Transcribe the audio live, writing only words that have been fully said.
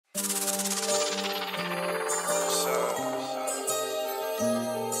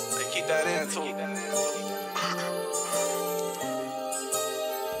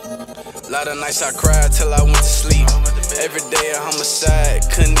Lot of nights I cried till I went to sleep. Every day a homicide,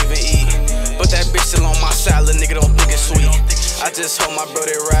 couldn't even eat. But that bitch still on my side, little nigga don't think it's sweet. I just hope my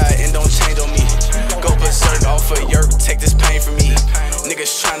brother ride and don't change on me. Go berserk off a yerk, take this pain from me.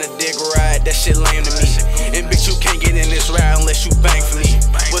 Niggas tryna dig ride, that shit lame to me. And bitch, you can't get in this ride unless you bang for me.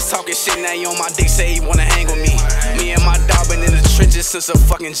 Was talking shit, now you on my dick, say he wanna hang with me. Me and my dog been in the trenches since a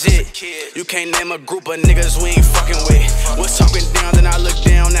fucking jit. You can't name a group of niggas we ain't fucking with. Was talking down, then I look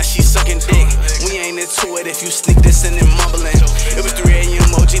down, now she sucking dick. We ain't into it if you sneak this in and mumbling. It was 3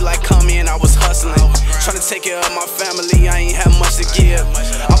 AM OG like come in, I was hustling. Tryna take care of my family, I ain't have much to give.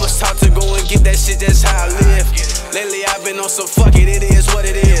 I was taught to go and get that shit, that's how I live. Lately I've been on some fuck it, it is what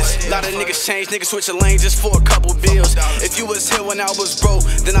it is. Lot of niggas change, niggas switch a lane just for a couple bills. If you was here when I was broke,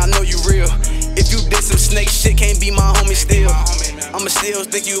 then I know you real. If you did some snake shit, can't be my homie still. I'ma still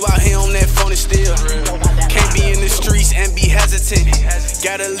think you out here on that phone still. Can't be in the streets and be hesitant.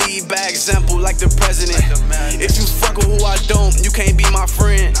 Gotta lead by example like the president. If you fuck with who I don't, you can't be my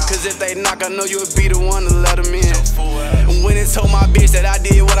friend. Cause if they knock, I know you'll be the one to let them in. And when it told my bitch that I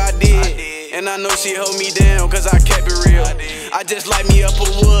did what I did, and I know she held me down cause I kept it real. I just light me up a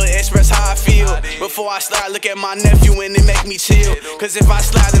wood, express how I feel. Before I slide, look at my nephew and it make me chill. Cause if I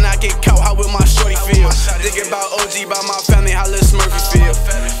slide then I get caught, how will my shorty feel? Thinking about OG, about my family, how Lil Smurfy feel.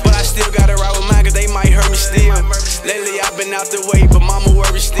 But I still gotta ride with mine cause they might hurt me still. Lately I've been out the way, but mama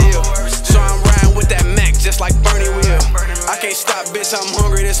worry still. So I'm riding with that Mac just like Bernie will. I can't stop, bitch, I'm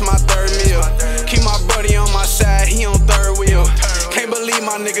hungry, this my third meal. Keep my buddy on my side, he on third wheel. Can't believe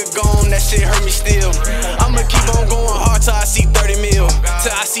my nigga gone, that shit hurt me still. I'ma keep on going hard till I see 30 mil.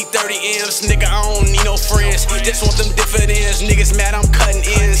 Till I see 30 M's, nigga, I don't need no friends. Just want them dividends, niggas mad I'm cutting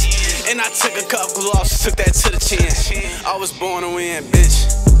ends. And I took a couple losses, took that to the chin. I was born to win, bitch.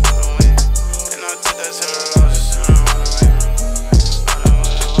 And I took that to the